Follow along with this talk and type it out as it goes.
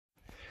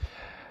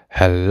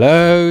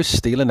Hello,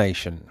 Steeler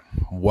Nation.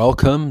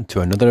 Welcome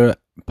to another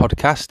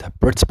podcast,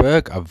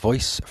 Britsburg, a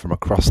voice from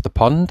across the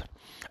pond.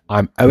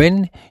 I'm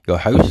Owen, your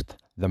host,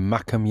 the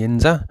Mackem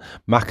Yinzer.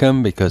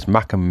 Mackem because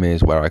Mackem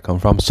is where I come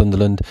from,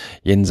 Sunderland.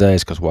 Yinzer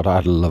is because what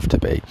I'd love to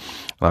be.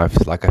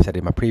 Like I said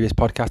in my previous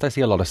podcast, I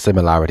see a lot of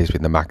similarities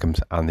between the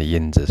Mackems and the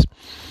Yinzers.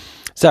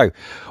 So,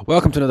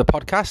 welcome to another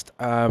podcast.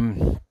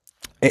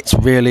 It's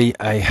really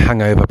a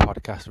hangover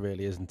podcast,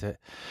 really, isn't it?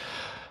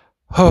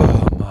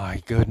 Oh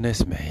my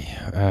goodness me.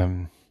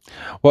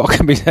 What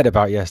can be said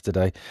about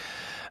yesterday?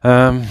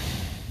 I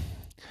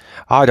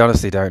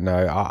honestly don't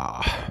know.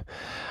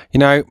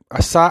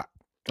 I sat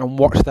and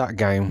watched that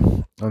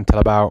game until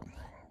about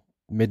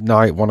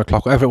midnight, 1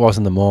 o'clock, whatever it was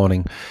in the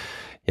morning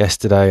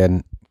yesterday,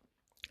 and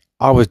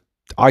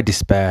I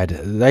despaired.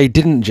 They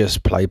didn't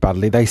just play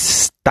badly, they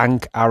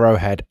stank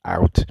Arrowhead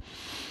out.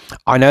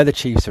 I know the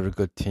Chiefs are a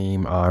good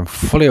team. I'm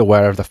fully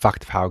aware of the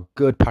fact of how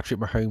good Patrick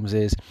Mahomes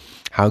is,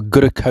 how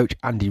good a coach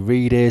Andy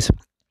Reid is,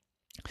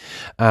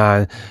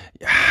 and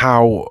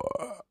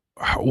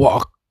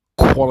what a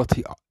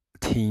quality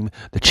team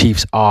the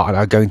Chiefs are and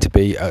are going to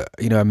be. A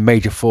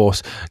major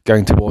force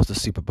going towards the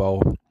Super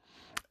Bowl.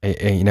 At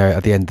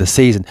the end of the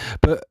season,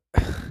 but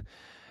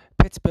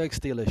Pittsburgh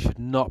Steelers should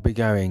not be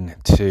going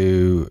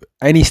to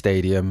any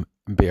stadium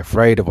and be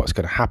afraid of what's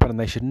going to happen, and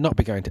they should not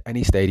be going to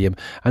any stadium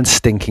and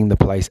stinking the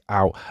place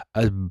out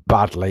as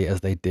badly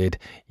as they did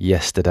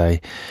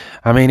yesterday.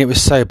 I mean, it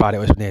was so bad it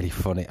was nearly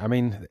funny. I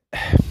mean,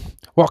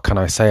 what can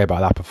I say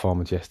about that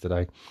performance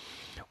yesterday?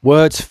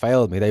 Words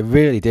failed me, they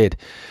really did.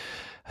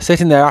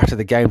 Sitting there after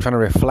the game trying to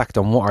reflect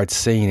on what I'd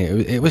seen,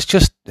 it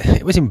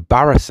was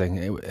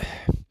embarrassing.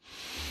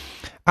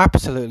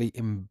 Absolutely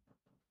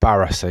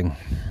embarrassing.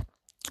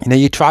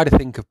 You try to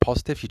think of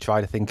positives, you try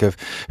to think of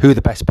who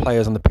the best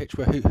players on the pitch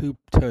were, who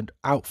turned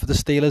out for the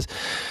Steelers.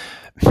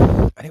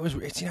 And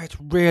it's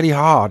really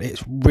hard.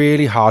 It's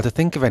really hard to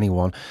think of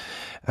anyone.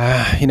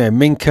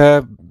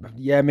 Minka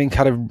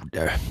had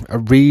a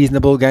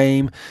reasonable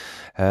game,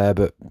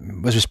 but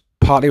was just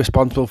partly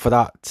responsible for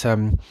that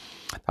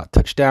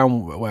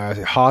touchdown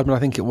where Hardman, I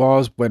think it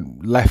was,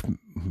 went left,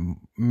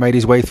 made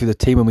his way through the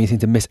team, and we seem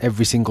to miss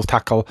every single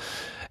tackle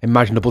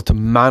imaginable to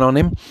man on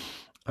him.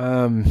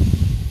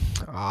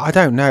 I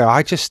don't know.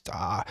 Perhaps,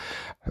 I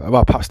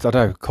don't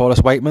know,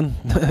 Corliss Waitman,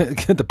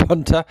 the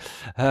punter,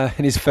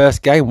 in his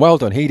first game. Well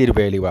done. He did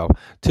really well.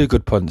 2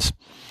 good punts.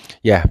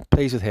 Yeah,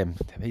 pleased with him.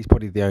 He's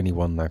probably the only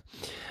one, though.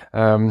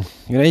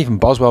 Even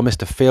Boswell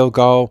missed a field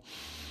goal.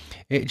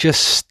 It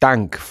just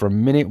stank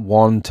from minute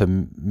 1 to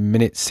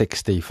minute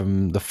 60,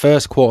 from the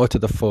first quarter to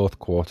the fourth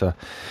quarter.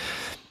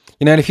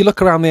 And if you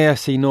look around the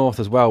AFC North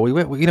as well,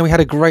 we had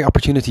a great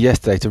opportunity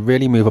yesterday to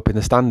really move up in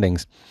the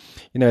standings.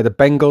 The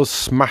Bengals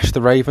smashed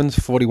the Ravens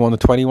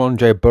 41-21.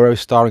 Joe Burrow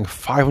starring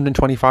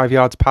 525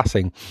 yards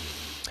passing.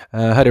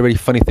 I heard a really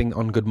funny thing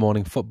on Good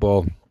Morning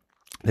Football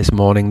this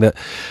morning that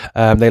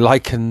they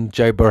likened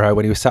Joe Burrow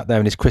when he was sat there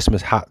in his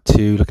Christmas hat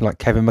to looking like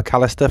Kevin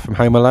McAllister from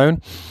Home Alone,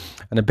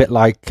 and a bit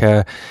like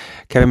Kevin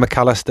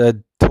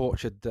McAllister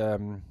tortured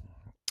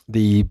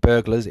the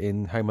burglars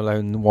in Home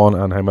Alone 1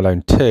 and Home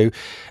Alone 2.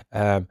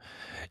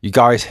 You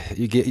guys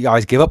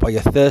give up? Are you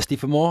thirsty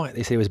for more?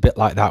 They say it was a bit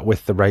like that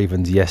with the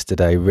Ravens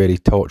yesterday, really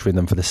torturing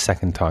them for the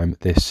second time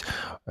this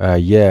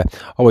year.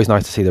 Always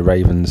nice to see the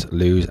Ravens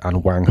lose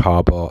and Wang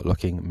Harbaugh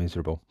looking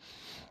miserable,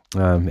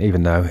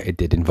 even though it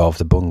did involve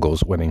the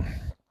Bungles winning.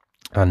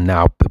 And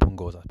now the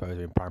Bungles, I suppose,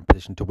 are in prime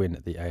position to win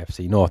at the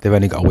AFC North. They've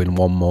only got to win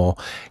one more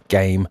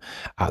game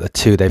out of the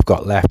 2 they've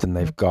got left, and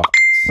they've got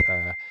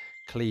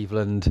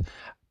Cleveland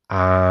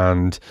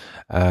and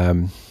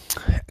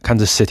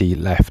Kansas City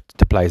left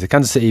to play. The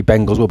Kansas City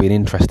Bengals will be an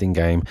interesting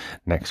game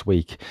next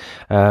week.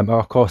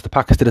 Of course, the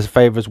Packers did us a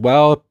favour as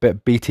well,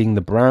 beating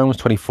the Browns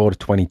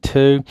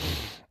 24-22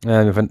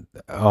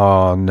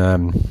 on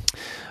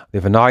the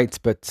other night.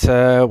 But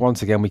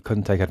once again, we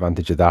couldn't take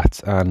advantage of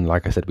that. And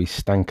like I said, we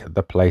stank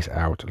the place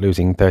out,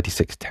 losing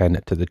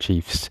 36-10 to the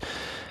Chiefs.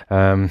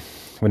 We're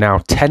now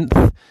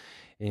 10th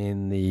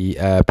in the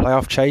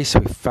playoff chase.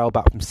 We fell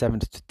back from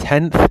 7th to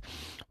 10th.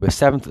 We were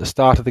 7th at the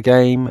start of the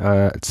game.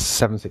 It's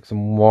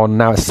 7-6-1.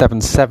 Now it's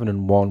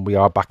 7-7-1. We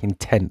are back in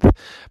 10th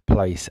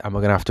place, and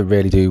we're going to have to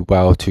really do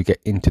well to get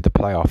into the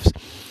playoffs.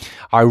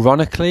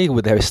 Ironically,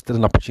 there is still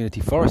an opportunity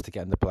for us to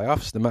get in the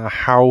playoffs, no matter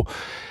how.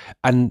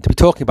 And to be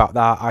talking about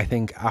that, I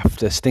think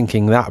after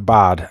stinking that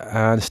bad,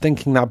 and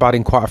stinking that bad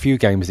in quite a few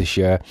games this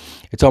year,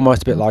 it's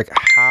almost a bit like,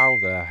 how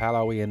the hell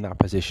are we in that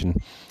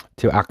position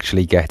to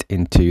actually get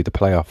into the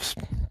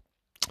playoffs?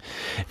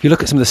 If you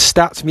look at some of the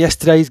stats from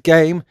yesterday's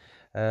game,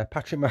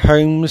 Patrick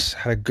Mahomes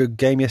had a good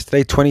game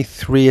yesterday.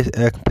 23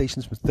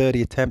 completions from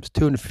 30 attempts,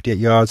 258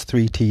 yards,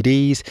 3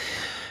 TDs.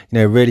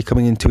 Really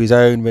coming into his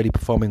own, really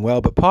performing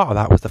well. But part of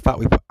that was the fact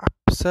we put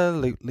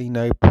absolutely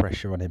no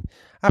pressure on him.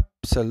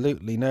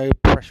 Absolutely no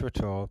pressure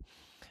at all.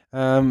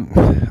 I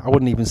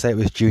wouldn't even say it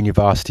was junior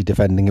varsity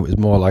defending. It was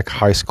more like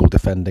high school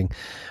defending,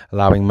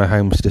 allowing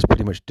Mahomes to just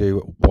pretty much do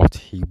what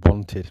he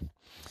wanted.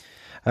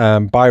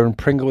 Byron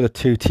Pringle with the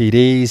 2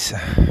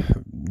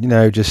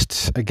 TDs.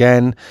 Just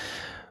again,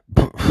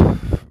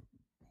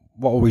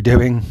 what were we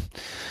doing?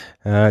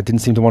 Didn't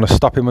seem to want to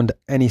stop him under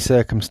any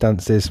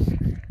circumstances.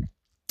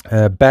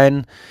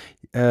 Ben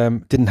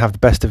didn't have the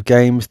best of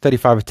games.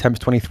 35 attempts,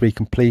 23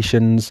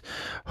 completions,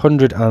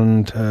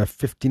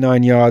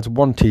 159 yards,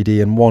 1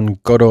 TD and 1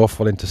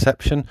 god-awful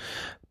interception.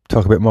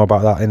 Talk a bit more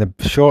about that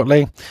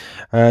shortly.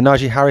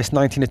 Najee Harris,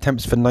 19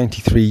 attempts for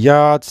 93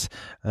 yards.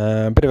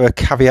 Bit of a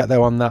caveat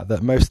though on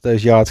that most of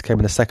those yards came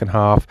in the second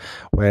half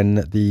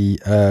when the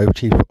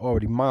Chiefs were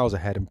already miles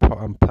ahead and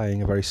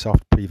playing a very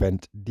soft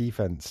prevent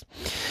defense.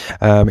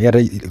 He had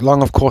a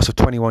long, of course, of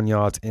 21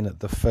 yards in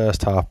the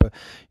first half, but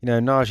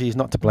Najee is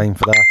not to blame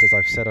for that. As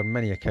I've said on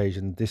many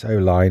occasions, this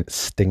O-line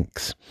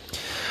stinks.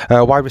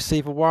 Wide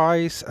receiver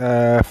wise, for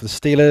the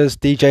Steelers,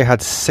 DJ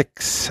had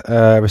 6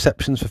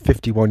 receptions for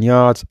 51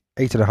 yards,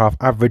 8.5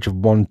 average of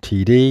 1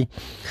 TD.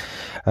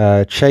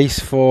 Chase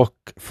for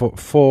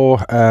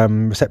 4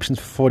 receptions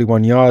for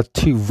 41 yards,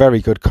 2 very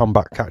good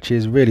combat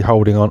catches, really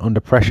holding on under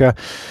pressure,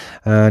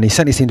 and he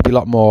certainly seemed to be a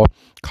lot more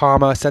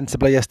calmer,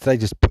 sensibly yesterday,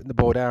 just putting the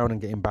ball down and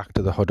getting back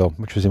to the huddle,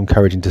 which was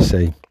encouraging to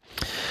see.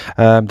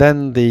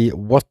 Then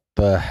what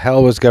the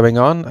hell was going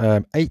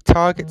on? 8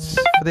 targets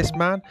for this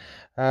man.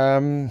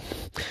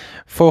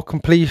 4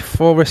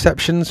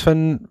 receptions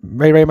from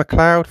Ray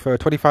McLeod for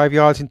 25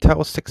 yards in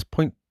total,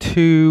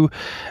 6.2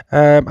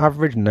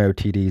 average, no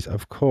TDs,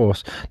 of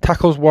course.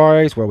 Tackles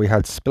wise, well, we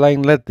had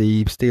Spillane led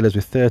the Steelers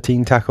with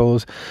 13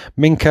 tackles,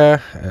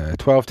 Minka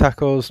 12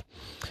 tackles,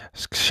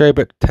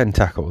 Schobert 10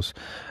 tackles.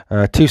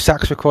 2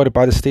 sacks recorded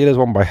by the Steelers,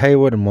 one by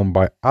Hayward and one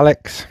by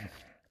Alex.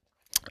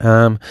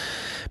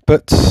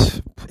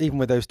 But even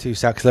with those 2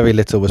 sacks, very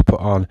little was put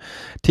on.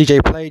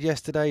 TJ played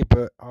yesterday,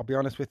 but I'll be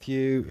honest with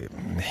you,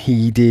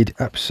 he did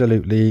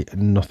absolutely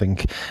nothing.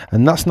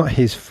 And that's not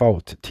his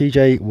fault.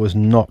 TJ was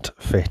not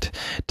fit.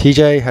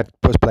 TJ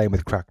was playing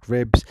with cracked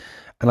ribs.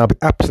 And I'll be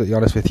absolutely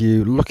honest with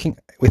you, looking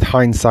with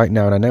hindsight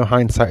now, and I know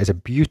hindsight is a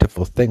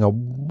beautiful thing, a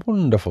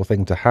wonderful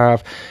thing to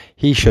have,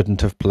 he shouldn't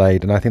have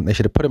played. And I think they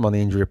should have put him on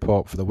the injury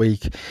report for the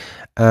week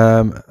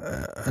and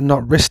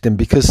not risked him,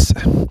 because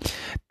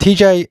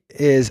TJ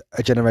is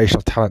a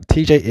generational talent.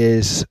 TJ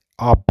is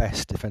our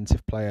best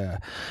defensive player,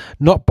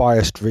 not by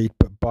a street,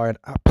 but by an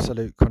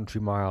absolute country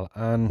mile.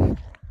 And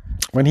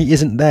when he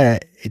isn't there,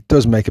 it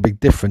does make a big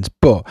difference.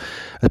 But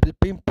as it's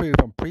been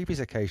proved on previous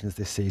occasions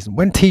this season,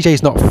 when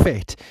TJ's not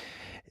fit,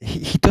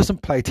 he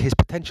doesn't play to his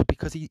potential,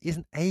 because he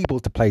isn't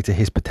able to play to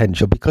his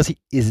potential, because he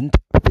isn't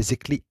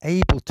physically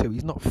able to.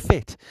 He's not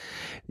fit.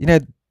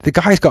 The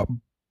guy's got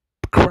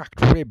cracked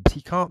ribs.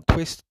 He can't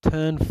twist,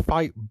 turn,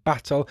 fight,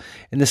 battle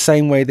in the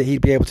same way that he'd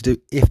be able to do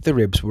if the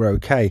ribs were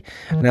okay.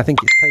 And I think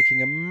it's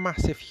taking a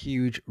massive,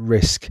 huge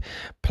risk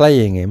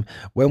playing him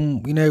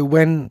when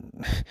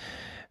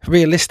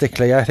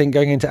realistically, I think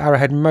going into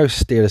Arrowhead,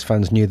 most Steelers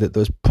fans knew that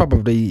there was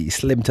probably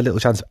slim to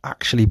little chance of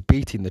actually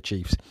beating the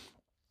Chiefs.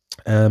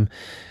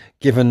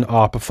 Given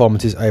our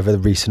performances over the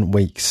recent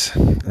weeks,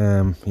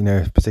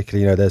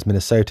 particularly, there's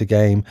Minnesota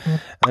game,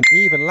 and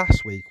even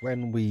last week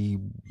when we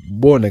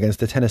won against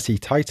the Tennessee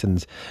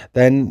Titans,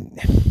 then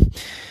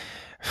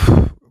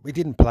we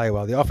didn't play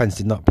well. The offense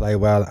did not play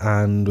well,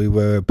 and we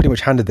were pretty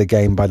much handed the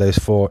game by those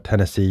 4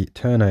 Tennessee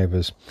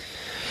turnovers.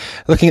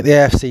 Looking at the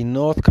AFC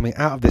North coming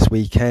out of this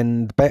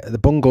weekend, the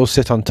Bungles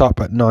sit on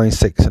top at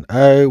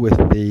 9-6-0, with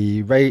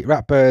the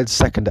Ratbirds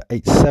second at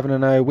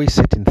 8-7-0. We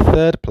sit in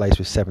third place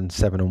with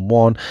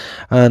 7-7-1,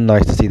 and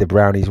nice to see the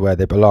Brownies where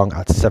they belong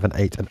at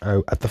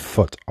 7-8-0 at the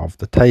foot of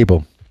the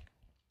table.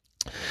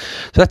 So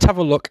let's have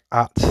a look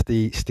at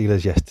the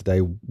Steelers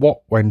yesterday.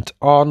 What went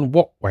on,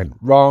 what went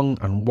wrong,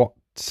 and what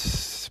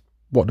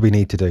do we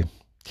need to do?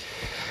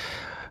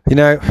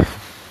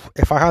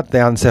 If I had the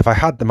answer, if I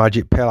had the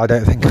magic pill, I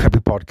don't think I'd be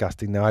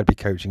podcasting now. I'd be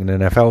coaching an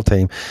NFL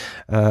team.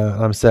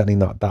 I'm certainly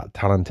not that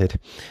talented.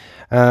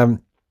 I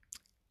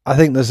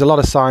think there's a lot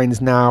of signs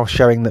now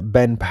showing that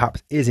Ben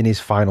perhaps is in his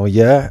final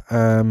year.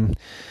 I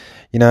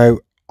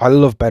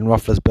love Ben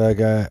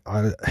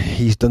Roethlisberger.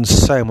 He's done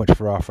so much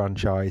for our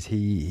franchise.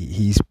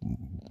 He's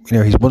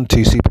won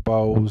 2 Super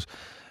Bowls.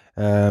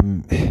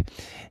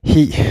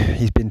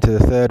 He's been to the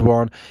third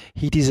one.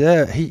 He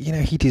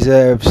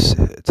deserves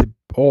to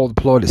all the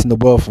plaudits in the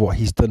world for what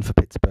he's done for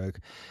Pittsburgh.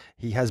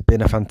 He has been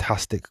a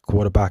fantastic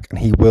quarterback, and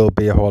he will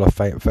be a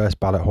first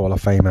ballot Hall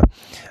of Famer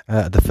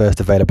at the first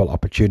available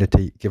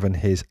opportunity, given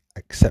his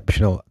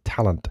exceptional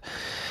talent.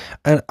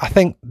 And I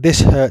think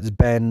this hurts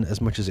Ben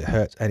as much as it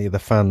hurts any of the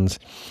fans.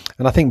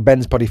 And I think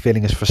Ben's probably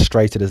feeling as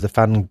frustrated as the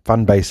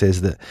fan base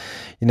is that,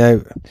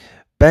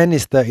 Ben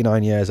is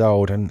 39 years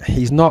old, and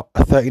he's not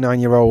a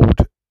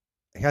 39-year-old.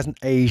 He hasn't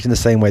aged in the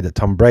same way that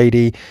Tom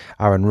Brady,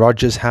 Aaron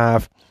Rodgers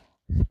have.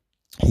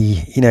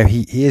 He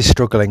is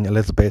struggling a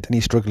little bit, and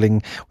he's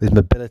struggling with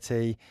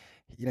mobility.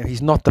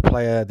 He's not the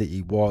player that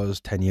he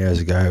was 10 years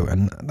ago,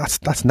 and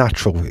that's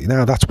natural.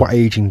 That's what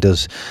aging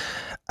does.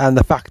 And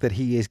the fact that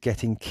he is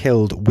getting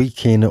killed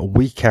week in,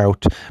 week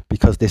out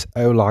because this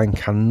O-line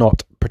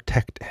cannot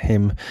protect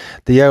him.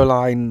 The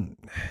O-line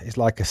is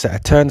like a set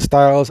of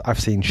turnstiles. I've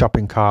seen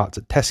shopping carts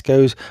at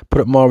Tesco's put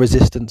up more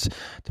resistance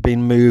to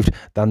being moved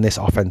than this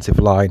offensive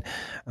line.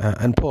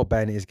 And poor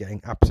Ben is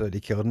getting absolutely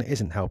killed, and it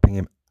isn't helping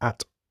him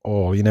at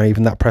all.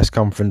 Even that press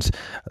conference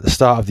at the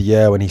start of the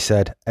year when he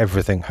said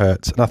everything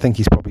hurts, and I think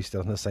he's probably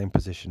still in the same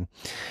position.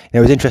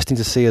 It was interesting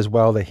to see as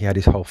well that he had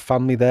his whole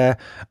family there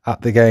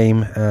at the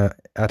game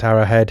at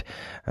Arrowhead.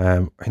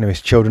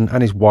 His children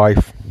and his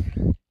wife.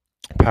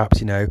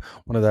 Perhaps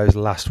one of those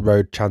last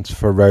chance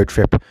for a road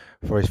trip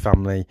for his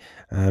family.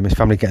 His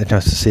family getting a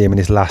chance to see him in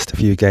his last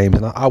few games,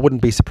 and I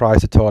wouldn't be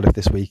surprised at all if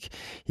this week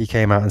he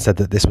came out and said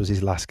that this was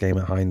his last game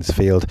at Heinz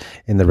Field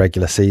in the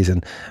regular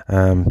season.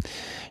 Ben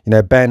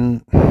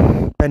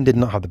did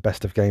not have the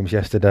best of games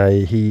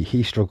yesterday.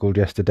 He struggled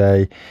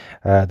yesterday.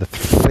 The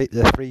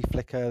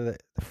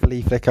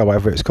flea flicker,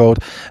 whatever it's called,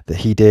 that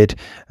he did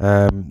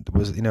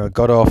was a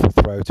god awful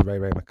throw to Ray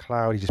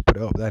McLeod. He just put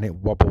it up, then it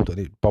wobbled and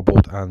it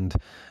bobbled, and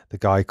the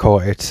guy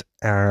caught it,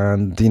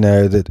 and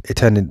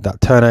that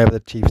turnover, the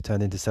Chiefs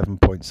turned into 7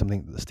 points,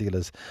 something that the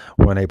Steelers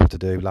weren't able to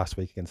do last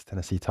week against the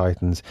Tennessee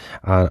Titans,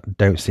 and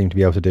don't seem to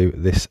be able to do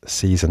this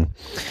season.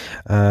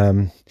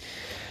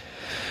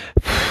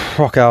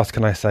 What else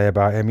can I say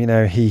about him?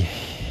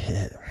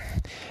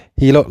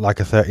 He looked like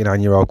a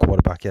 39-year-old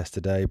quarterback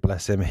yesterday.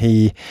 Bless him. I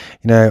love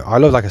Ben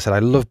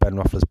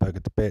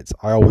Roethlisberger to bits.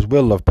 I always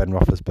will love Ben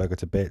Roethlisberger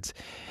to bits.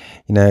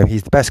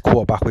 He's the best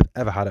quarterback we've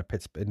ever had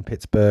in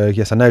Pittsburgh.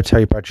 Yes, I know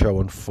Terry Bradshaw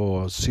won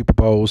 4 Super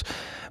Bowls,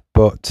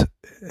 but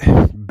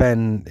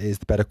Ben is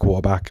the better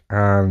quarterback,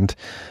 and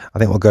I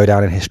think will go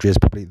down in history as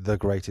probably the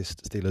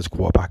greatest Steelers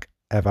quarterback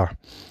ever.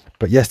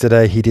 But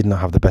yesterday he did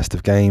not have the best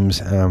of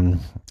games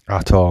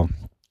at all.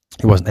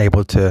 He wasn't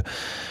able to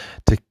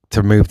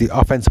move the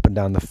offense up and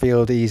down the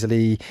field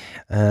easily,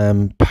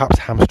 perhaps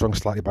hamstrung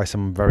slightly by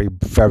some very,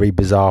 very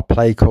bizarre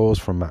play calls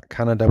from Matt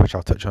Canada, which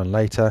I'll touch on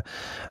later.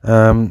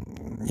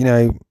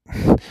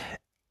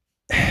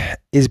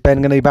 Is Ben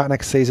going to be back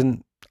next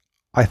season?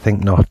 I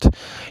think not.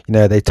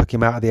 They took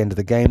him out at the end of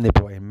the game. They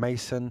brought in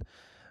Mason,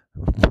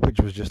 which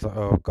was just like,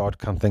 oh God,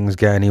 can things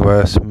get any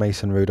worse?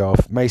 Mason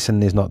Rudolph.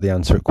 Mason is not the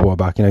answer at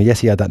quarterback. Yes,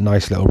 he had that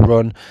nice little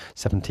run,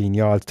 17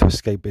 yards to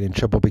escape being in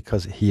trouble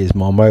because he is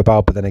more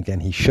mobile, but then again,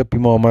 he should be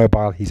more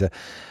mobile. He's a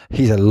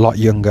lot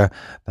younger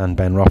than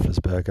Ben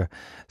Roethlisberger.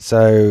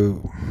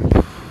 So,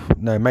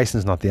 no,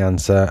 Mason's not the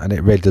answer, and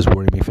it really does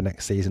worry me for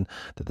next season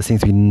that there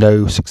seems to be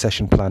no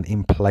succession plan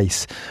in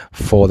place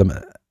for them,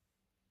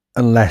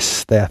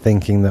 unless they are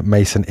thinking that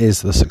Mason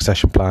is the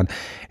succession plan,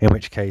 in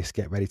which case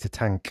get ready to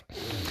tank.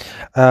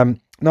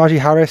 Najee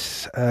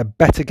Harris, a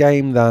better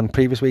game than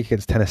previous week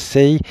against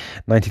Tennessee,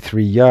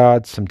 93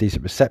 yards, some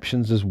decent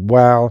receptions as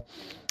well.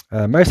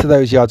 Most of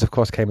those yards, of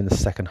course, came in the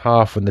second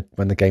half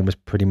when the game was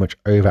pretty much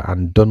over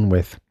and done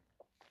with.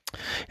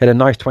 He had a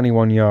nice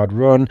 21-yard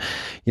run.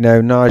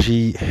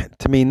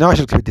 Najee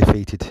looked a bit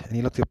defeated,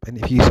 and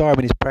if you saw him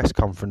in his press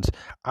conference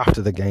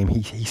after the game,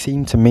 he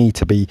seemed to me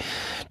to be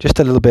just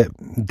a little bit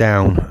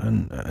down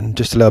and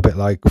just a little bit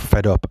like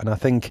fed up. And I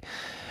think,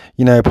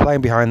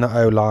 playing behind that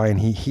O-line,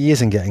 he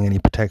isn't getting any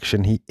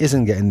protection. He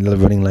isn't getting the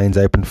running lanes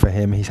open for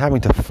him. He's having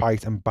to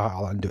fight and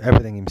battle and do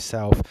everything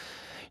himself.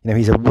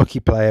 He's a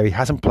rookie player. He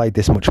hasn't played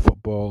this much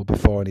football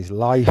before in his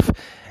life.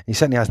 He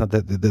certainly hasn't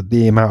had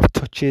the amount of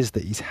touches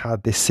that he's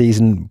had this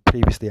season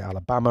previously at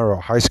Alabama or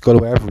high school or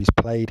wherever he's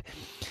played.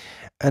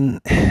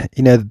 And,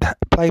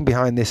 playing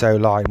behind this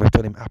O-line, we've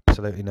done him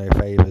absolutely no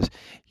favours.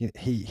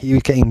 He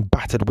was getting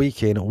battered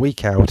week in,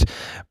 week out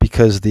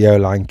because the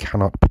O-line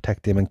cannot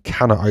protect him and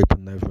cannot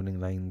open those running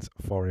lanes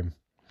for him.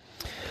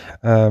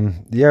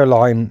 The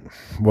O-line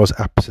was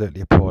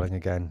absolutely appalling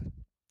again.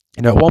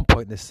 At one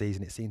point this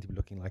season, it seemed to be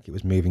looking like it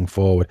was moving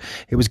forward.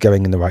 It was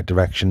going in the right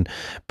direction,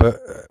 but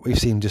we've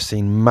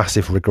seen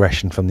massive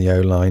regression from the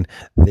O-line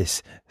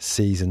this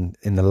season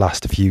in the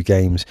last few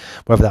games.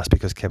 Whether that's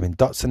because Kevin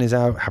Dotson is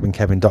out, having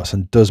Kevin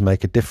Dotson does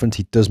make a difference.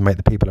 He does make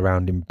the people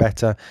around him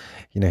better.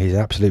 He's an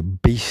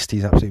absolute beast.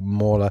 He's an absolute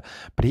mauler,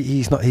 but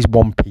he's not. He's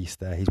one piece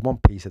there. He's one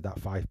piece of that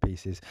 5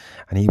 pieces,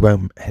 and he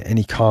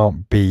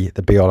can't be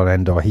the be all and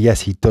end all.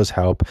 Yes, he does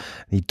help.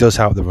 He does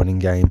help the running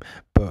game,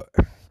 but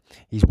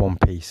he's one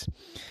piece.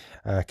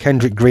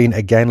 Kendrick Green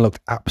again looked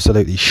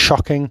absolutely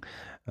shocking.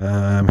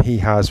 He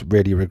has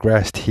really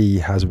regressed.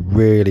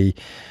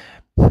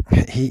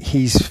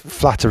 He's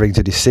flattering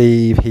to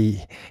deceive.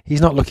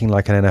 He's not looking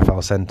like an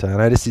NFL center. I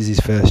know this is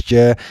his first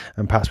year,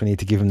 and perhaps we need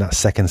to give him that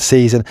second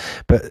season.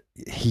 But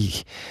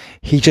he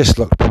just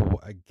looked poor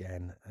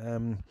again.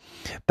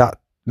 That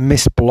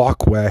missed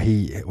block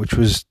which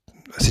was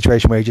a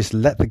situation where he just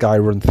let the guy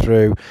run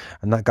through,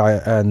 and that guy,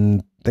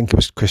 and I think it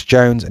was Chris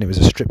Jones, and it was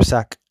a strip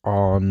sack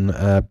on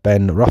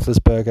Ben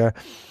Roethlisberger,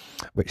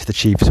 which the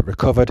Chiefs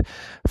recovered.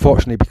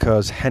 Fortunately,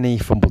 because Henne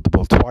fumbled the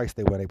ball twice,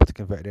 they weren't able to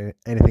convert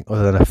anything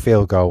other than a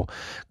field goal.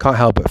 Can't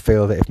help but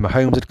feel that if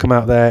Mahomes had come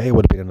out there, it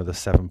would have been another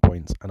 7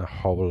 points and a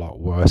whole lot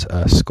worse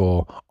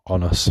score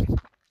on us.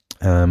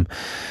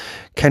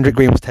 Kendrick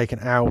Green was taken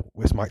out,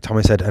 as Mike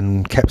Thomas said,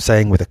 and kept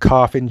saying with a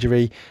calf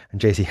injury,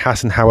 and JC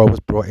Hassenhauer was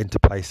brought into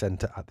play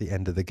centre at the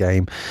end of the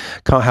game.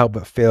 Can't help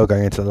but feel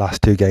going into the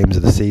last 2 games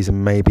of the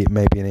season, maybe it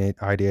may be an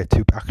idea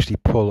to actually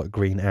pull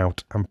Green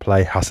out and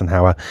play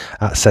Hassenhauer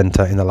at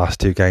centre in the last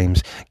 2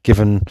 games,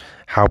 given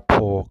how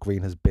poor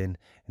Green has been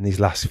in these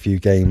last few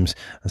games,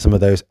 and some of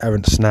those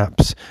errant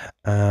snaps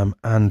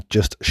and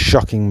just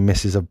shocking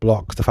misses of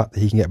blocks. The fact that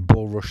he can get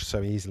bull rushed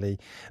so easily,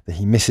 that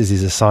he misses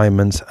his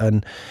assignments,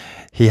 and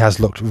he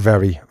has looked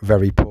very,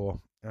 very poor.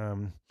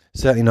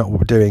 Certainly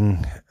not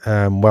doing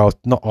well,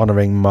 not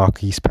honouring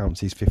Marquise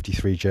Pouncey's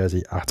 53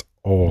 jersey at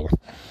all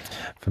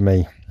for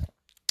me.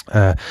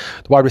 The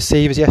wide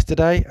receivers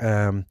yesterday,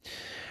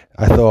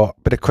 I thought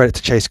a bit of credit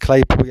to Chase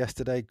Claypool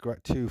yesterday.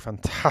 2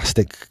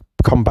 fantastic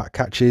combat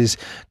catches,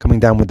 coming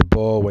down with the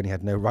ball when he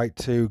had no right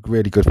to.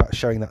 Really good,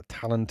 showing that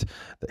talent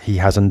that he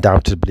has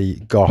undoubtedly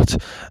got,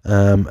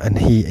 and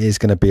he is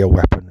going to be a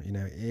weapon. You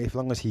know, as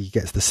long as he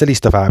gets the silly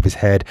stuff out of his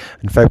head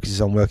and focuses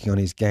on working on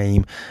his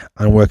game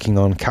and working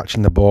on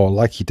catching the ball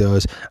like he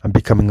does and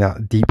becoming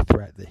that deep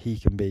threat that he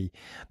can be.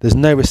 There's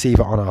no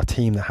receiver on our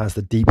team that has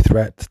the deep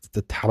threat,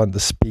 the talent, the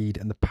speed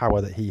and the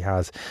power that he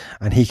has,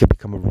 and he can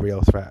become a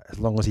real threat as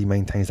long as he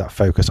maintains that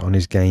focus on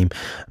his game.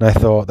 And I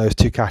thought those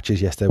 2 catches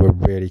yesterday were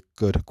really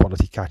good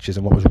quality catches,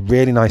 and what was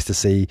really nice to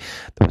see,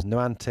 there was no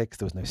antics,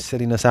 there was no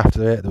silliness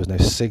after it, there was no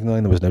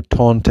signalling, there was no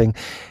taunting.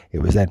 It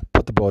was then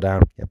put the ball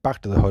down, get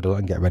back to the huddle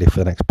and get ready for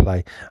the next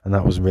play, and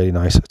that was really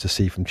nice to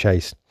see from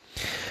Chase.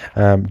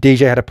 DJ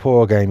had a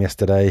poor game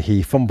yesterday.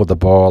 He fumbled the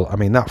ball. I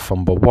mean, that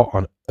fumble, what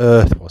on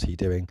earth was he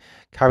doing?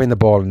 Carrying the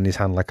ball in his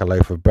hand like a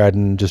loaf of bread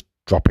and just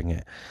dropping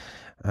it.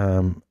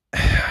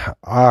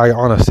 I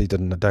honestly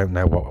don't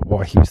know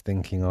what he was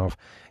thinking of.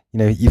 You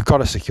know, you've got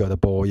to secure the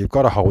ball. You've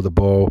got to hold the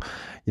ball.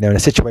 You know, in a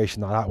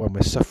situation like that, when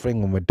we're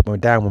suffering, when we're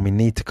down, when we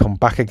need to come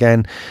back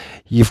again,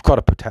 you've got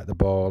to protect the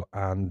ball.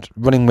 And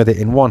running with it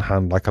in one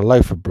hand like a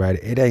loaf of bread,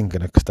 it ain't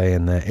going to stay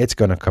in there. It's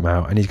going to come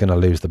out and he's going to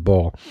lose the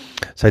ball.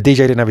 So DJ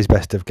didn't have his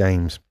best of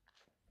games.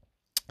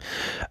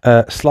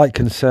 Slight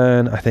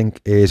concern, I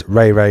think, is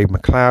Ray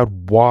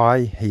McLeod.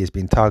 Why he has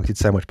been targeted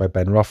so much by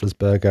Ben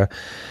Roethlisberger.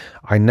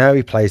 I know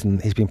he's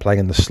been playing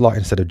in the slot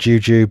instead of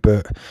Juju,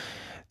 but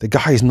the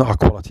guy is not a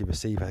quality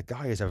receiver. The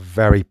guy is a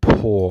very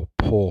poor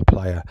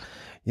player.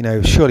 You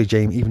know, surely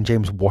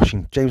James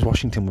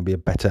Washington would be a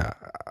better.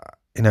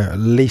 You know, at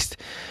least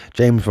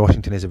James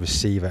Washington is a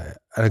receiver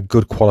and a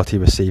good quality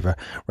receiver.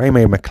 Ray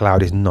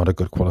McLeod is not a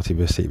good quality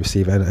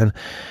receiver, and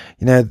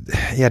you know,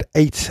 he had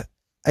eight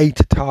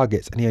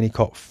targets and he only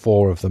caught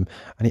 4 of them,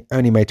 and he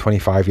only made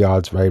 25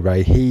 yards.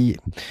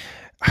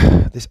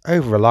 This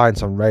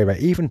over-reliance on Ray,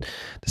 even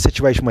the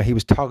situation where he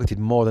was targeted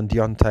more than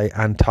Deontay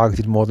and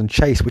targeted more than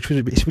Chase,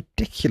 it's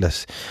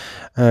ridiculous.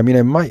 You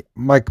know,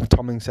 Mike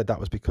Tomlin said that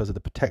was because of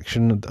the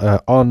protection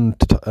on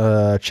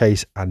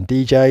Chase and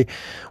DJ.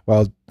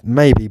 Well,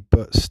 maybe,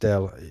 but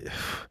still,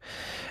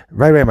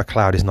 Ray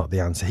McLeod is not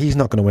the answer. He's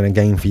not going to win a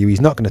game for you.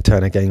 He's not going to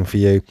turn a game for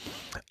you.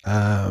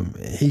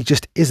 He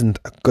just isn't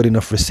a good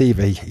enough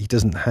receiver. He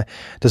doesn't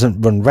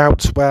run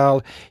routes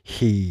well.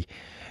 He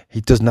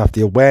doesn't have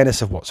the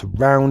awareness of what's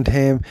around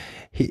him.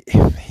 He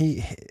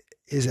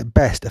is at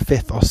best a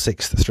 5th or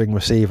 6th string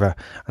receiver.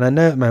 And I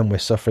know that, man, we're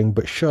suffering,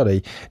 but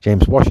surely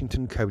James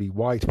Washington, Cody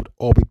White would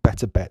all be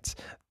better bets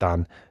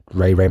than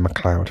Ray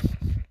McLeod.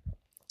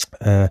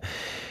 You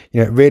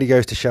know, it really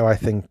goes to show, I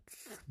think,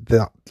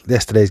 that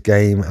yesterday's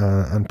game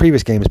and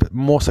previous games, but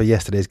more so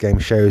yesterday's game,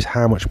 shows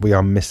how much we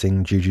are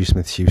missing Juju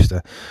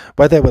Smith-Schuster.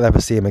 Whether we'll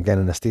ever see him again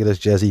in a Steelers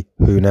jersey,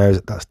 who knows?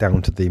 That's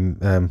down to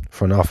the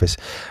front office.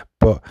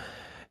 But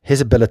his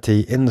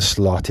ability in the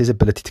slot, his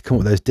ability to come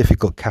up with those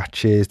difficult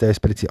catches, their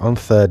ability on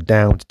 3rd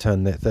down to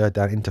turn the 3rd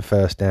down into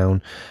 1st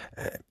down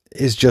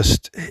is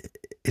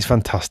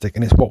fantastic,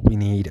 and it's what we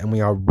need, and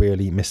we are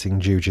really missing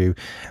Juju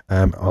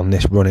on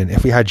this run-in.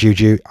 If we had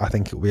Juju, I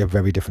think it would be a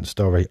very different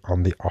story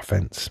on the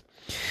offense.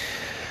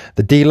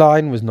 The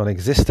D-line was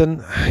non-existent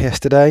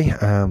yesterday.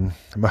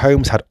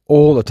 Mahomes had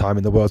all the time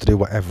in the world to do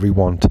whatever he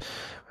wanted.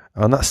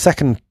 On that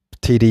second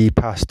TD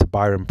pass to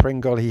Byron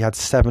Pringle, he had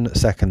 7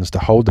 seconds to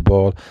hold the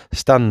ball,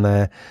 stand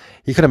there.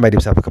 He could have made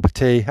himself a cup of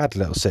tea, had a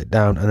little sit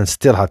down, and then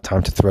still had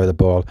time to throw the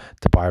ball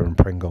to Byron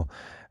Pringle.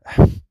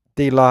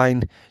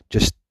 D-line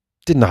just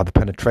didn't have the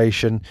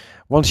penetration.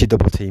 Once you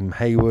double team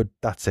Hayward,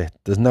 that's it.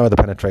 There's no other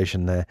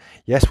penetration there.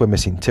 Yes, we're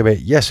missing Tuitt.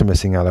 Yes, we're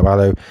missing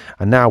Alu,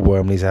 and now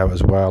Wormley's out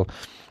as well.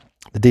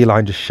 The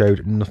D-line just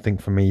showed nothing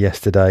for me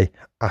yesterday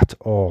at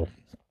all.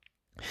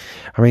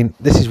 I mean,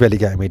 this is really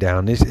getting me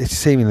down. It's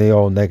seemingly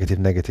all negative.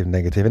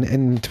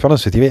 And to be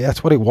honest with you,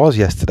 that's what it was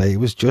yesterday. It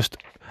was just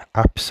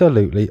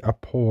absolutely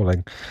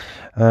appalling.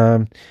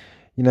 You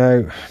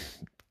know,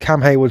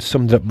 Cam Hayward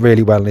summed it up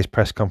really well in his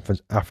press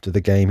conference after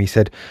the game. He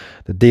said,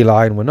 the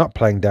D-line, we're not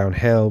playing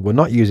downhill. We're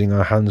not using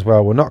our hands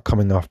well. We're not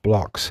coming off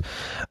blocks.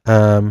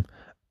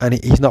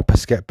 and he's not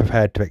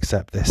prepared to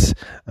accept this,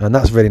 and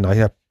that's really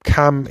nice.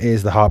 Cam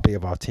is the heartbeat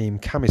of our team.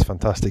 Cam is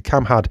fantastic.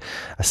 Cam had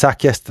a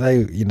sack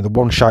yesterday. The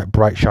one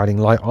bright shining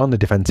light on the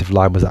defensive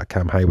line was that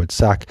Cam Hayward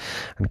sack,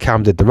 and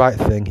Cam did the right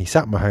thing. He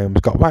sat Mahomes,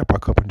 got right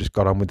back up, and just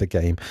got on with the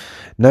game.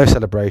 No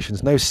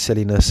celebrations, no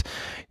silliness.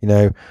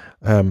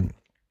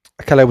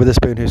 Kelly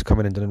Witherspoon, who's come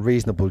in and done a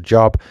reasonable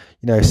job,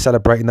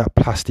 celebrating that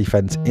pass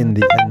defense in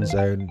the end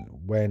zone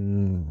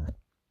when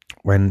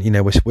we're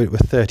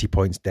 30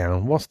 points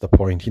down. What's the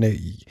point?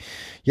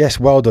 Yes,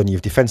 well done,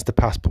 you've defensed the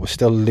pass, but we're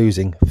still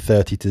losing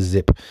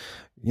 30-0.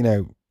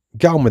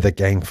 Get on with the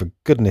game, for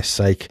goodness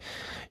sake.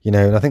 And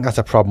I think that's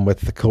a problem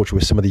with the culture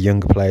with some of the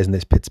younger players in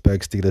this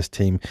Pittsburgh Steelers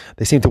team.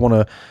 They seem to want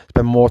to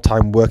spend more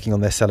time working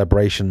on their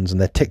celebrations and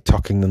their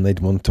TikToking than they'd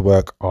want to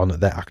work on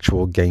their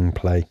actual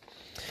gameplay.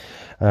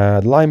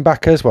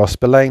 Linebackers, well,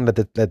 Spillane led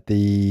the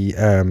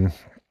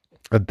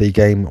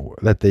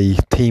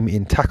team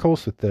in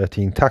tackles with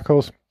 13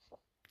 tackles.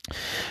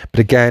 But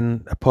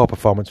again, a poor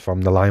performance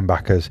from the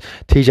linebackers.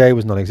 TJ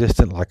was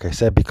non-existent, like I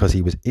said, because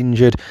he was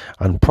injured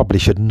and probably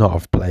should not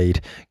have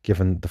played,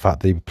 given the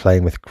fact that he was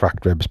playing with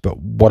cracked ribs. But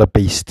what a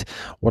beast,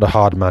 what a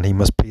hard man he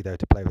must be, though,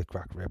 to play with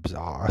cracked ribs.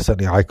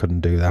 Certainly I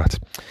couldn't do that.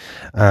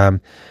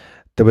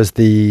 There was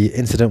the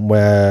incident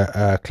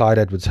where Clyde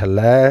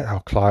Edwards-Helaire, or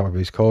Clyde, whatever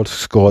he's called,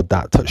 scored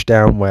that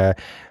touchdown where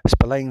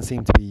Spillane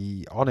seemed to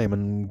be on him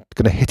and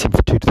going to hit him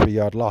for 2 to 3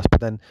 yard loss,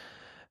 but then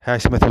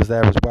Highsmith was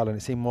there as well, and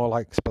it seemed more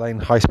like Spillane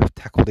and Highsmith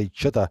tackled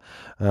each other,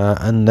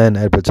 and then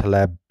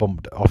Edwards-Helaire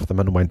bumped off them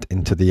and went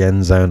into the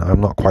end zone. I'm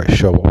not quite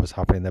sure what was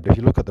happening there, but if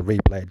you look at the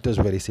replay, it does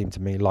really seem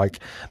to me like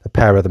the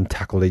pair of them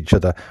tackled each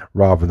other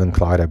rather than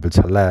Clyde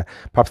Edwards-Helaire.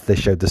 Perhaps they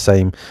showed the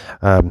same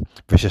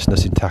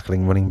viciousness in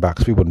tackling running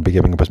backs. We wouldn't be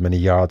giving up as many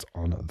yards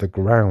on the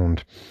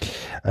ground.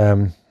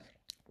 To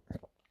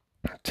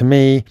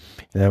me,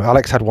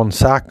 Alex had 1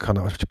 sack, and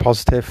that was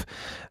positive,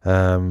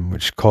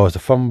 which caused a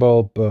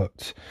fumble,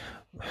 but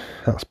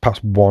that's perhaps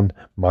one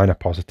minor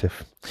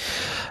positive.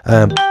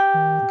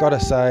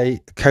 Gotta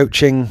say,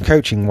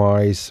 coaching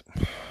wise,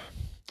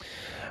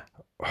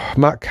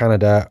 Matt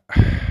Canada,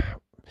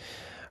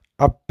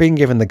 I've been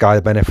giving the guy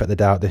the benefit of the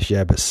doubt this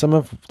year, but some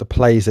of the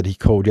plays that he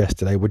called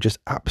yesterday were just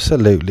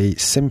absolutely,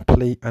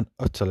 simply and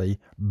utterly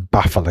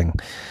baffling.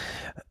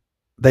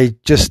 They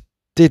just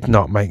did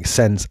not make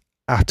sense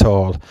at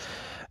all.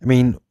 I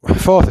mean,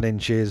 4th and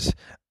inches,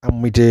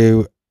 and we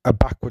do a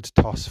backwards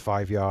toss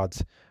 5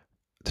 yards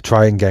to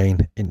try and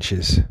gain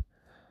inches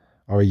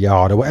or a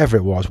yard or whatever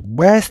it was.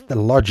 Where's the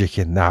logic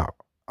in that?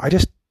 I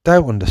just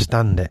don't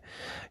understand it.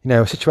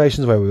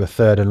 Situations where we were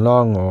 3rd and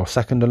long or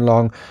 2nd and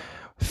long,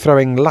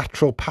 throwing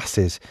lateral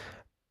passes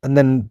and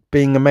then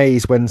being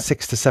amazed when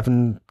 6 to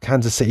 7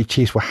 Kansas City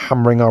Chiefs were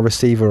hammering our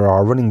receiver or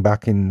our running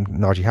back, in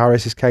Najee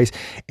Harris's case,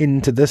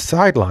 into the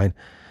sideline.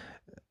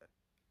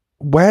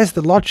 Where's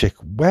the logic?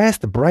 Where's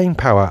the brain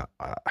power?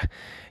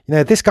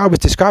 This guy was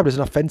described as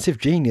an offensive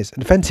genius.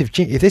 If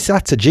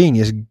that's a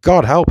genius,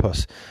 God help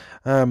us.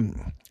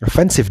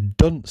 Offensive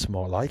dunce,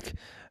 more like.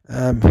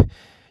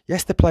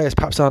 Yes, the players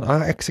perhaps aren't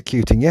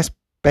executing. Yes,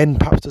 Ben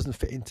perhaps doesn't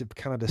fit into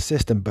Canada's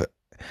system, but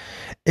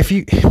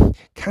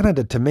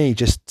Canada to me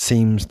just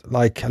seems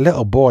like a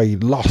little boy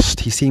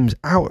lost. He seems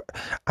out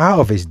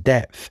of his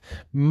depth,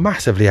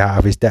 massively out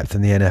of his depth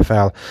in the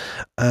NFL.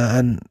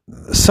 And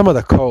some of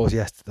the calls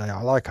yesterday,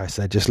 like I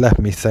said, just left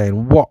me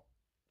saying, what?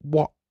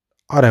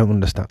 I don't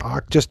understand. I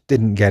just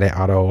didn't get it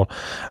at all.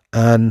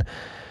 And,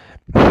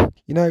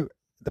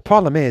 the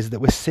problem is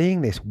that we're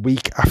seeing this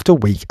week after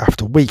week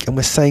after week, and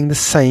we're saying the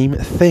same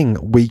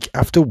thing week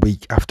after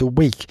week after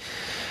week.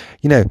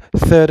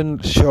 3rd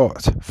and short,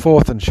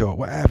 4th and short,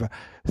 whatever,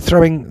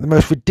 throwing the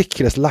most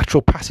ridiculous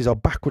lateral passes or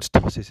backwards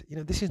tosses.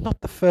 This is not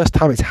the first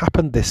time it's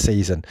happened this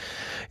season.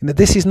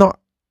 This is not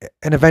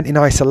an event in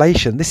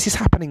isolation. This is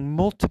happening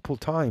multiple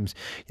times.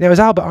 As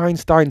Albert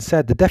Einstein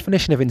said, the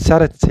definition of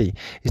insanity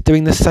is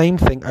doing the same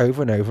thing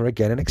over and over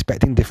again and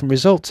expecting different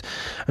results.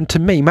 And to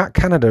me, Matt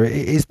Canada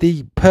is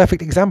the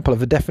perfect example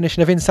of the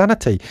definition of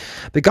insanity.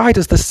 The guy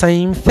does the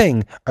same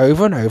thing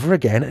over and over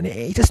again, and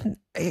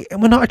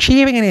we're not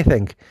achieving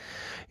anything.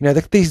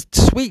 These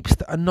sweeps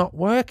that are not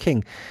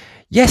working.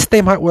 Yes,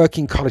 they might work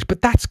in college,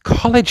 but that's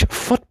college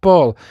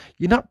football.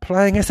 You're not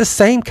playing against the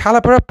same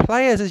caliber of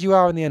players as you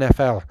are in the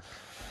NFL.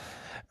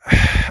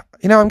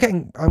 I'm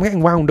getting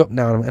wound up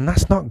now, and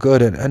that's not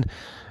good. And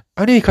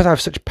only because I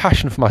have such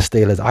passion for my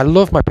Steelers. I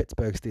love my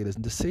Pittsburgh Steelers,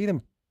 and to see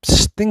them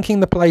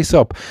stinking the place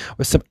up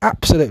with some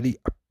absolutely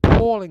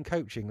appalling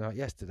coaching like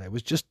yesterday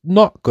was just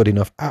not good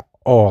enough at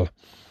all.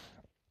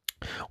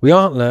 We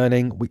aren't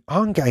learning. We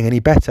aren't getting any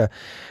better.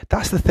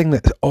 That's the thing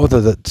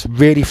that's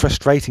really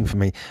frustrating for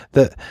me.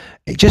 That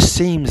it just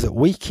seems that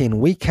week in,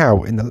 week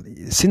out,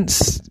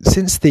 since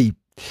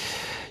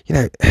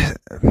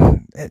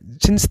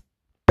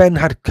Ben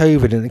had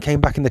COVID and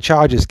came back in the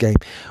Chargers game,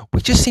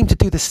 we just seem to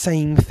do the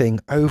same thing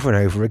over and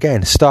over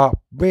again. Start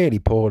really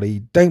poorly,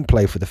 don't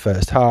play for the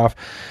first half,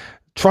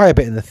 try a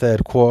bit in the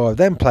 3rd quarter,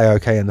 then play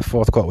okay in the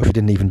 4th quarter, which we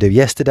didn't even do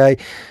yesterday.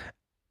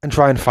 and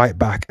try and fight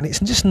back, and it's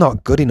just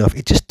not good enough.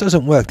 It just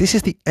doesn't work. This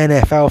is the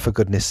NFL, for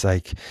goodness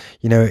sake.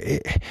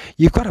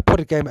 You've got to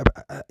put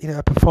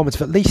a performance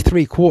of at least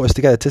 3 quarters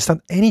together to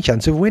stand any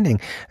chance of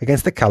winning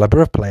against the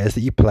caliber of players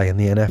that you play in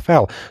the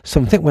NFL.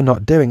 Something we're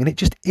not doing, and it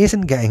just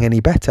isn't getting any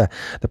better.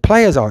 The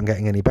players aren't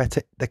getting any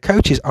better. The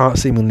coaches aren't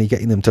seemingly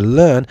getting them to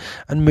learn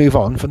and move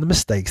on from the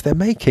mistakes they're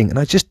making, and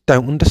I just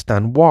don't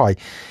understand why.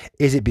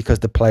 Is it because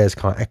the players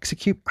can't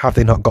execute? Have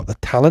they not got the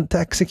talent to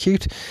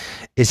execute?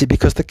 Is it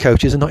because the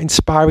coaches are not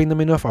inspiring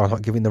them enough, or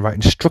not giving the right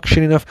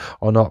instruction enough,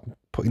 or not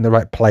putting the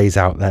right plays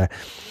out there?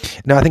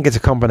 Now, I think it's a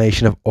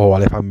combination of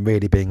all, if I'm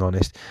really being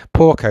honest.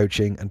 Poor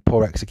coaching and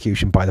poor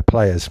execution by the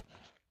players.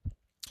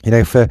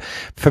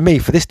 For me,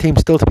 for this team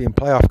still to be in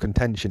playoff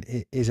contention,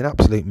 it is an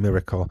absolute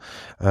miracle.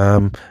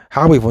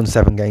 How we've won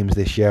 7 games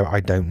this year, I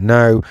don't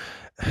know.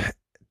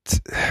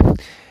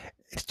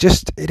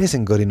 It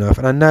isn't good enough.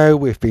 And I know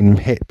we've been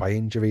hit by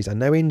injuries. I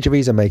know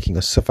injuries are making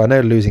us suffer. I know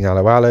losing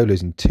Alo,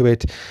 losing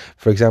Tuit,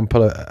 for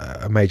example,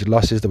 are major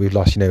losses that we've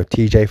lost.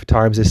 TJ for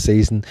times this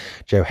season,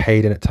 Joe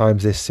Hayden at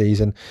times this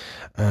season.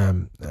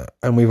 And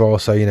we've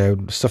also,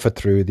 suffered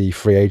through the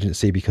free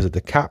agency because of the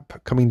cap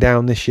coming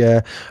down this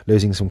year,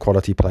 losing some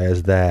quality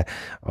players there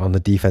on the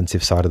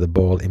defensive side of the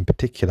ball in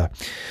particular.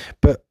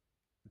 But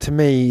to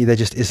me, there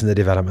just isn't the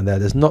development there.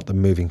 There's not the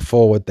moving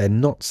forward. They're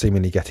not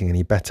seemingly getting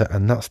any better,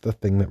 and that's the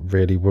thing that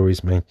really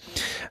worries me.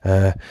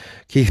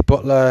 Keith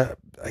Butler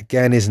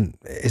again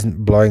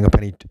isn't blowing up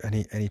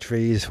any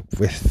trees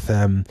with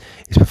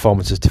his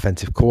performance as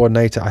defensive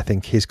coordinator. I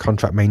think his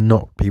contract may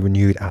not be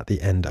renewed at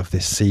the end of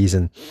this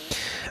season.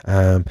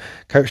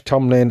 Coach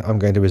Tomlin, I'm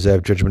going to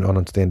reserve judgment on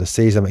until the end of the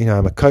season.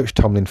 I'm a Coach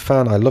Tomlin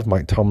fan. I love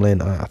Mike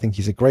Tomlin. I think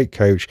he's a great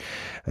coach,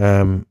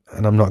 and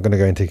I'm not going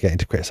to get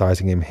into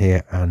criticising him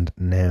here and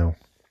now.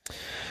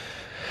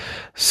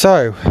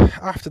 So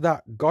after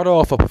that god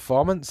awful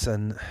performance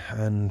and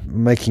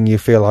making you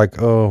feel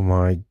like, oh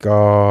my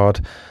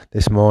God,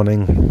 this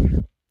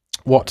morning,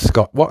 what's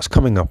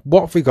coming up?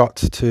 What have we got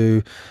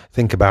to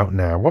think about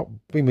now? What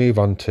we move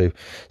on to?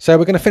 So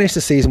we're going to finish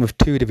the season with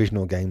 2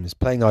 divisional games,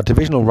 playing our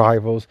divisional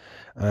rivals,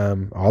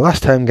 our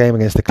last home game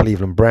against the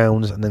Cleveland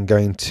Browns, and then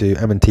going to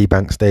M&T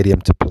Bank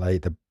Stadium to play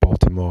the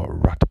Baltimore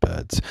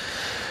Ratbirds.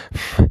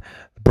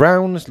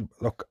 Browns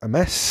look a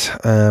mess.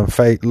 A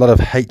lot of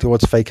hate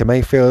towards Faker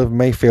Mayfield.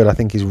 Mayfield, I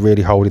think, is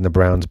really holding the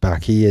Browns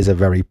back. He is a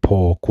very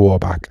poor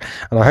quarterback,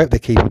 and I hope they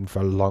keep him for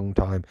a long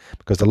time,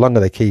 because the longer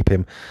they keep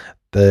him,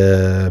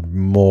 the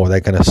more they're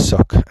going to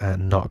suck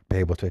and not be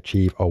able to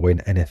achieve or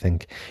win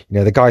anything.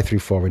 The guy threw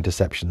 4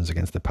 interceptions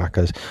against the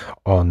Packers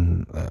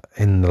in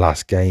the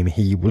last game.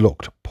 He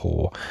looked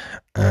poor.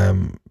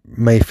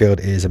 Mayfield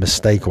is a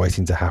mistake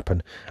waiting to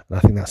happen, and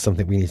I think that's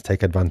something we need to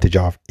take advantage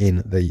of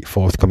in the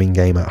forthcoming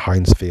game at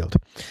Heinz Field.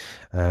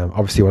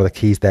 Obviously, one of the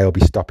keys there will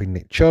be stopping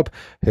Nick Chubb,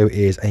 who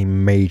is a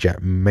major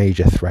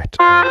threat,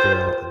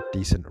 a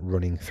decent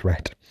running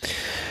threat.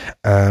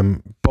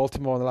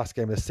 Baltimore in the last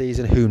game of the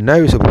season, who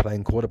knows who'll be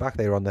playing quarterback?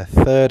 They were on their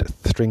 3rd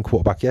string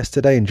quarterback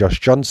yesterday in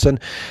Josh Johnson,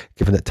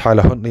 given that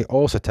Tyler Huntley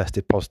also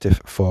tested positive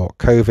for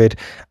COVID,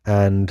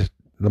 and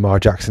Lamar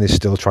Jackson is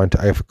still trying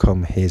to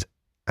overcome his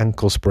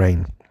ankle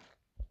sprain.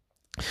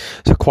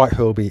 So quite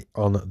who'll be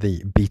on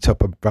the beat-up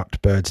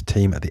Ratbirds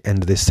team at the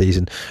end of this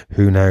season,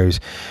 who knows?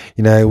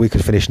 We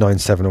could finish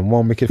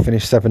 9-7-1, we could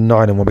finish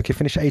 7-9-1, we could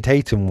finish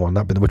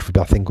 8-8-1, which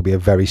I think would be a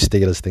very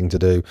Steelers thing to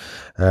do,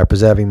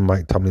 preserving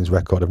Mike Tomlin's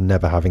record of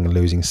never having a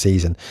losing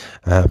season,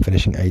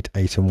 finishing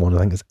 8-8-1. I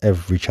think there's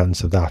every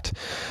chance of that.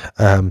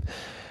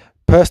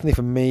 Personally,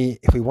 for me,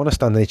 if we want to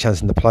stand any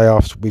chance in the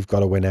playoffs, we've got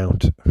to win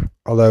out.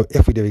 Although,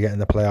 if we do get in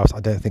the playoffs,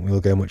 I don't think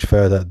we'll go much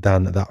further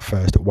than that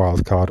first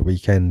wildcard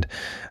weekend,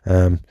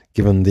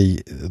 given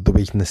the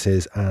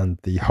weaknesses and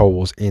the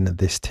holes in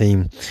this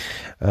team.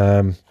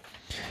 As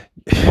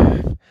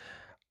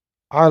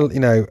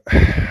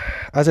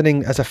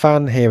a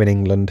fan here in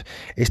England,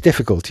 it's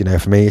difficult,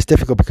 for me. It's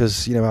difficult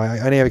because, I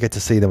only ever get to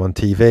see them on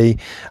TV.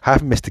 I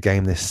haven't missed a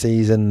game this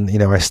season.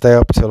 I stay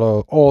up till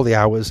all the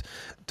hours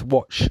to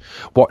watch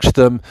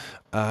them.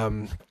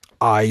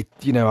 I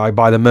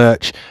buy the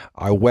merch.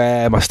 I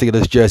wear my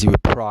Steelers jersey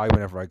with pride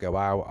whenever I go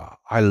out.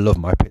 I love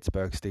my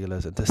Pittsburgh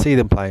Steelers, and to see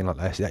them playing like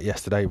this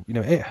yesterday,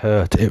 it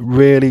hurt. It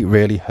really,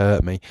 really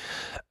hurt me.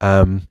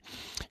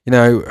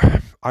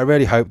 I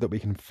really hope that we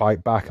can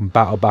fight back and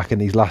battle back in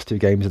these last 2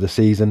 games of the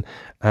season,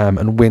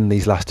 and win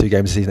these last 2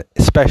 games of the season,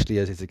 especially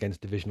as it's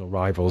against divisional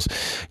rivals.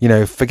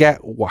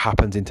 Forget what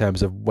happens in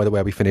terms of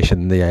where we finish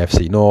in the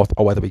AFC North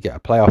or whether we get a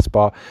playoff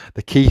spot.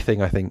 The key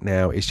thing, I think,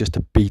 now is just to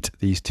beat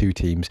these 2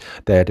 teams.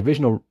 They're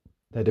divisional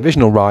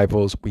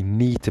rivals. We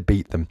need to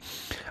beat them.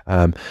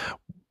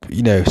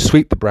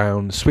 Sweep the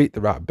Browns, sweep the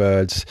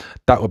Ratbirds.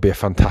 That would be a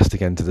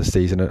fantastic end to the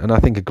season, and I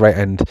think a great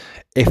end.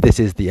 If this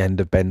is the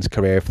end of Ben's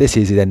career, if this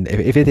is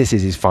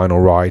his final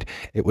ride,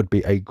 it would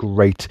be a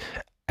great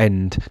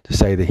end to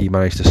say that he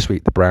managed to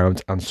sweep the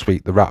Browns and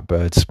sweep the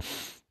Ratbirds.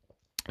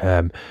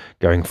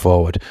 going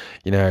forward.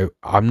 You know,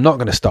 I'm not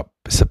going to stop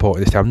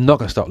supporting this team. I'm not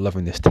going to stop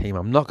loving this team.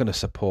 I'm not going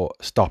to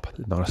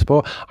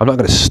I'm not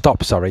going to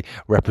stop,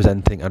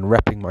 representing and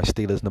repping my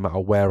Steelers no matter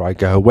where I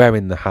go,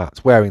 wearing the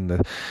hats, wearing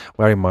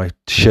my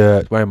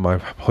shirt, wearing my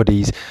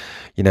hoodies,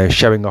 you know,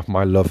 showing off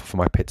my love for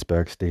my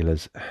Pittsburgh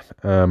Steelers.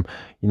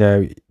 You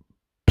know,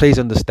 please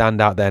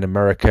understand out there in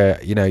America,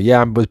 you know,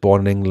 yeah, I was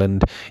born in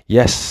England.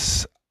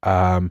 Yes,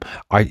 I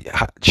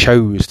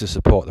chose to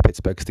support the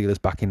Pittsburgh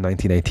Steelers back in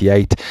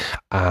 1988,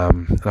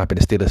 and I've been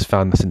a Steelers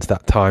fan since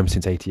that time,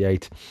 since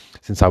 '88,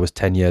 since I was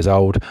 10 years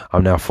old.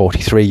 I'm now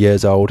 43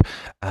 years old,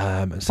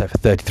 and so for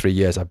 33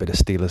 years I've been a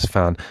Steelers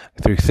fan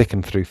through thick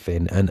and through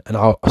thin, and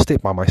I'll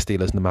stick by my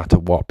Steelers no matter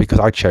what, because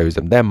I chose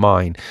them. They're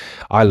mine.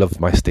 I love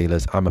my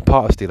Steelers. I'm a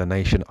part of Steeler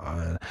Nation,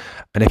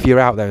 and if you're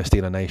out there in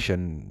Steeler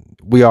Nation,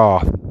 we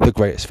are the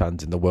greatest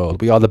fans in the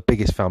world. We are the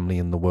biggest family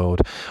in the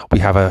world. We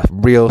have a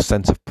real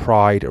sense of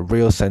pride, a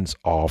real sense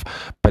of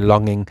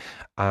belonging,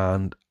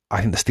 and I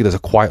think the Steelers are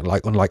quite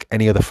unlike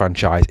any other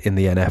franchise in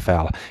the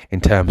NFL in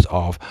terms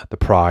of the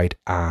pride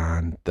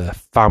and the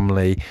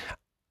family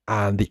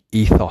and the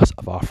ethos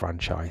of our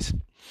franchise.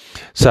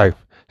 So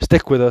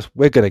stick with us.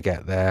 We're going to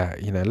get there.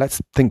 You know,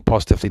 let's think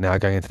positively now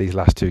going into these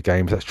last two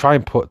games. Let's try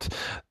and put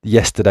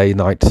yesterday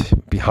night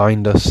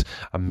behind us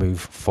and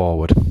move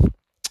forward.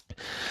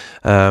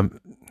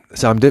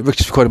 So I'm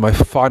just recording my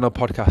final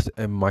podcast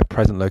in my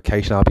present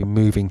location. I'll be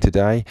moving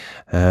today,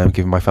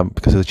 given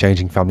because of the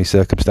changing family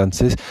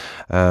circumstances.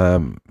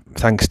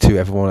 Thanks to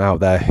everyone out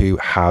there who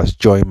has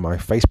joined my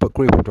Facebook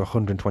group, up to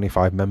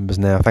 125 members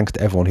now. Thanks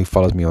to everyone who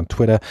follows me on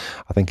Twitter.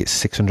 I think it's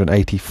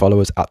 680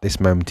 followers at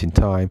this moment in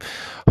time.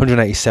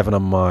 187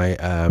 on my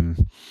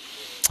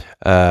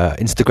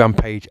Instagram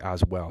page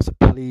as well. So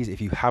please,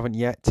 if you haven't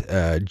yet,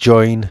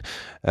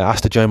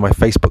 ask to join my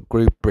Facebook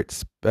group,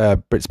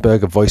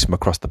 Britsburg, a voice from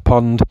across the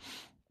pond.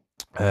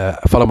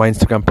 Follow my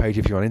Instagram page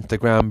if you're on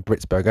Instagram,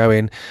 Britsburg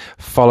Owen.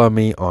 Follow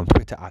me on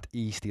Twitter at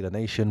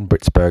eSteelerNation,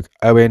 Britsburg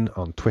Owen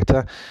on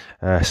Twitter.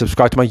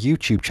 Subscribe to my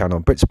YouTube channel,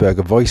 Britsburg,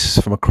 a voice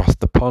from across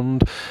the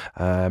pond.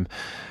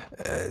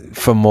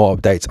 For more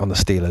updates on the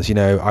Steelers. You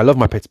know, I love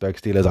my Pittsburgh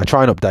Steelers. I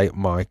try and update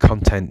my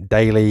content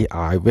daily.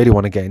 I really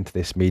want to get into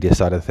this media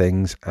side of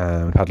things.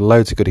 I've had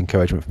loads of good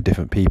encouragement from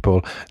different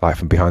people, like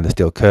from Behind the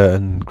Steel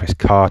Curtain, Chris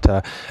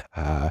Carter,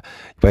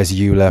 Wes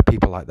Euler,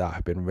 people like that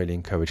have been really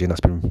encouraging.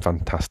 That's been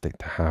fantastic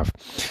to have.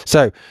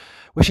 So,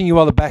 wishing you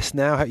all the best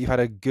now. Hope you've had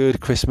a good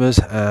Christmas,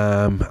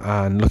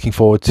 and looking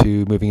forward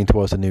to moving in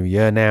towards the new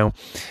year now.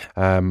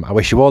 I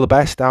wish you all the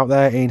best out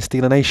there in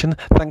Steeler Nation.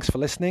 Thanks for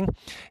listening.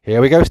 Here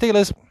we go,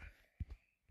 Steelers.